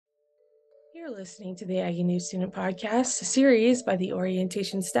You're listening to the Aggie News Student Podcast, a series by the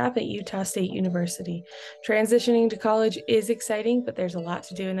orientation staff at Utah State University. Transitioning to college is exciting, but there's a lot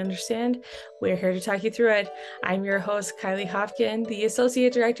to do and understand. We're here to talk you through it. I'm your host, Kylie Hopkin, the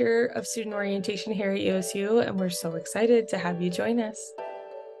Associate Director of Student Orientation here at USU, and we're so excited to have you join us.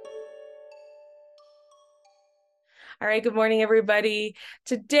 All right, good morning, everybody.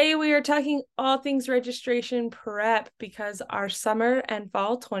 Today we are talking all things registration prep because our summer and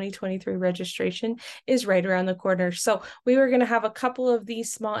fall 2023 registration is right around the corner. So we were going to have a couple of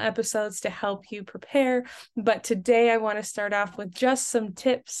these small episodes to help you prepare, but today I want to start off with just some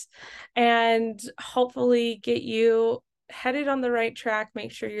tips and hopefully get you headed on the right track.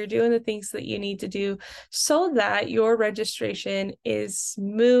 Make sure you're doing the things that you need to do so that your registration is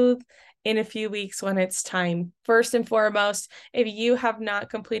smooth in a few weeks when it's time. First and foremost, if you have not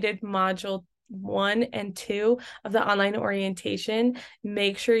completed module 1 and 2 of the online orientation,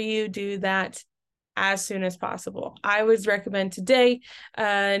 make sure you do that as soon as possible. I would recommend today,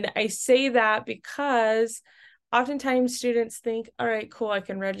 and I say that because oftentimes students think, all right, cool, I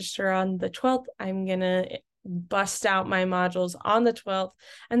can register on the 12th. I'm going to bust out my modules on the 12th,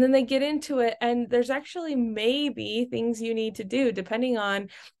 and then they get into it, and there's actually maybe things you need to do depending on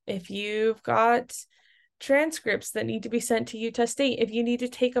if you've got transcripts that need to be sent to Utah State, if you need to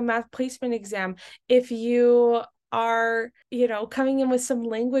take a math placement exam, if you are, coming in with some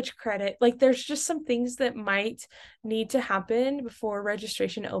language credit. Like there's just some things that might need to happen before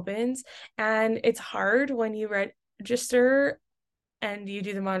registration opens. And it's hard when you register and you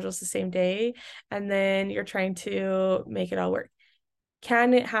do the modules the same day, and then you're trying to make it all work.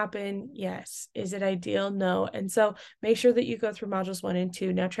 Can it happen? Yes. Is it ideal? No. And so make sure that you go through modules 1 and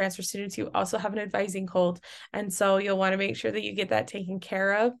 2. Now, transfer students, you also have an advising hold. And so you'll want to make sure that you get that taken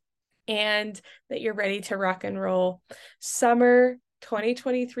care of and that you're ready to rock and roll. Summer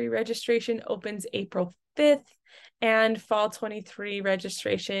 2023 registration opens April 5th. And fall 23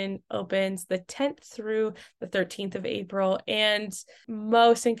 registration opens the 10th through the 13th of April. And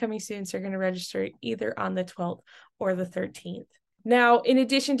most incoming students are going to register either on the 12th or the 13th. Now, in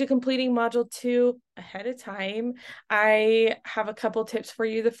addition to completing Module 2 ahead of time, I have a couple tips for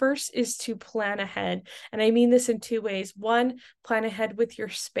you. The first is to plan ahead. And I mean this in 2 ways. One, plan ahead with your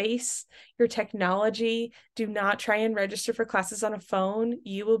space, your technology. Do not try and register for classes on a phone.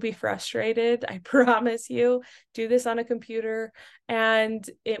 You will be frustrated. I promise you. Do this on a computer and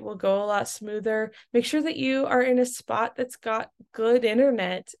it will go a lot smoother. Make sure that you are in a spot that's got good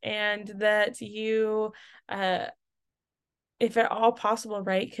internet and that you, if at all possible,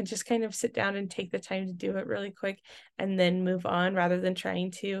 right, can just kind of sit down and take the time to do it really quick and then move on rather than trying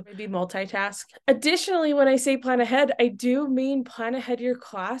to maybe multitask. Additionally, when I say plan ahead, I do mean plan ahead your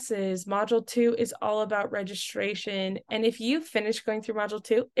classes. Module 2 is all about registration. And if you finish going through Module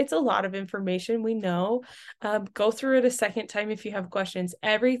 2, it's a lot of information, we know. Go through it a second time if you have questions.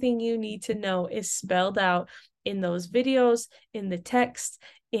 Everything you need to know is spelled out in those videos, in the text,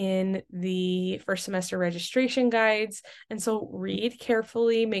 in the first semester registration guides. And so read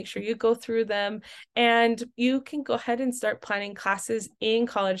carefully, make sure you go through them, and you can go ahead and start planning classes in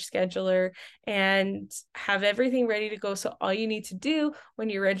College Scheduler and have everything ready to go. So all you need to do when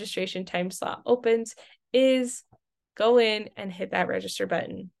your registration time slot opens is go in and hit that register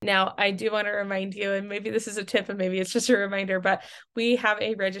button. Now, I do want to remind you, and maybe this is a tip and maybe it's just a reminder, but we have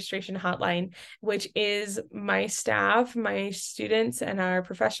a registration hotline, which is my staff, my students, and our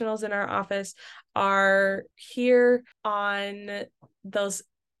professionals in our office are here on those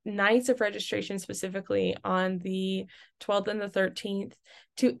nights of registration, specifically on the 12th and the 13th,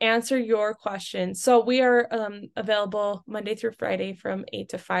 to answer your questions. So we are available Monday through Friday from 8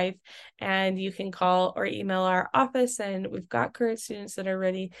 to 5, and you can call or email our office, and we've got current students that are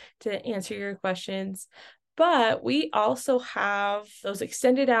ready to answer your questions. But we also have those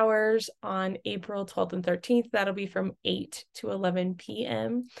extended hours on April 12th and 13th. That'll be from 8 to 11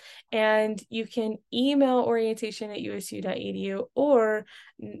 p.m. And you can email orientation@usu.edu, or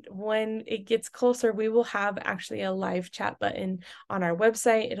when it gets closer, we will have actually a live chat button on our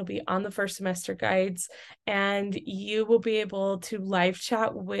website. It'll be on the first semester guides, and you will be able to live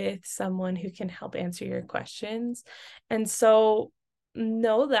chat with someone who can help answer your questions. And so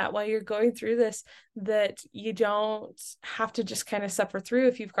know that while you're going through this, that you don't have to just kind of suffer through.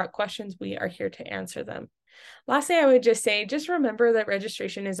 If you've got questions, we are here to answer them. Lastly, I would just say, just remember that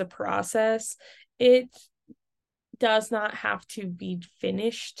registration is a process. It does not have to be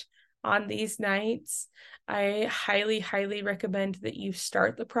finished on these nights. I highly, highly recommend that you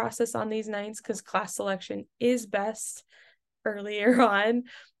start the process on these nights because class selection is best earlier on.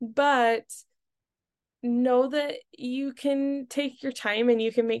 But know that you can take your time and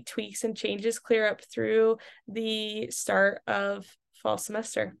you can make tweaks and changes clear up through the start of fall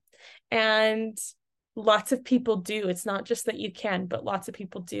semester. And lots of people do. It's not just that you can, but lots of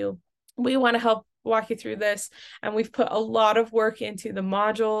people do. We want to help walk you through this, and we've put a lot of work into the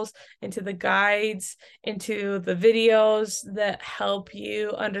modules, into the guides, into the videos that help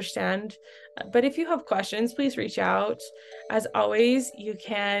you understand. But if you have questions, please reach out. As always, you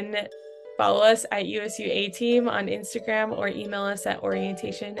can follow us at USU A-Team on Instagram or email us at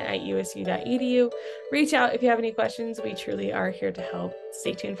orientation@usu.edu. Reach out if you have any questions. We truly are here to help.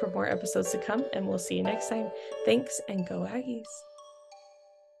 Stay tuned for more episodes to come, and we'll see you next time. Thanks, and go Aggies.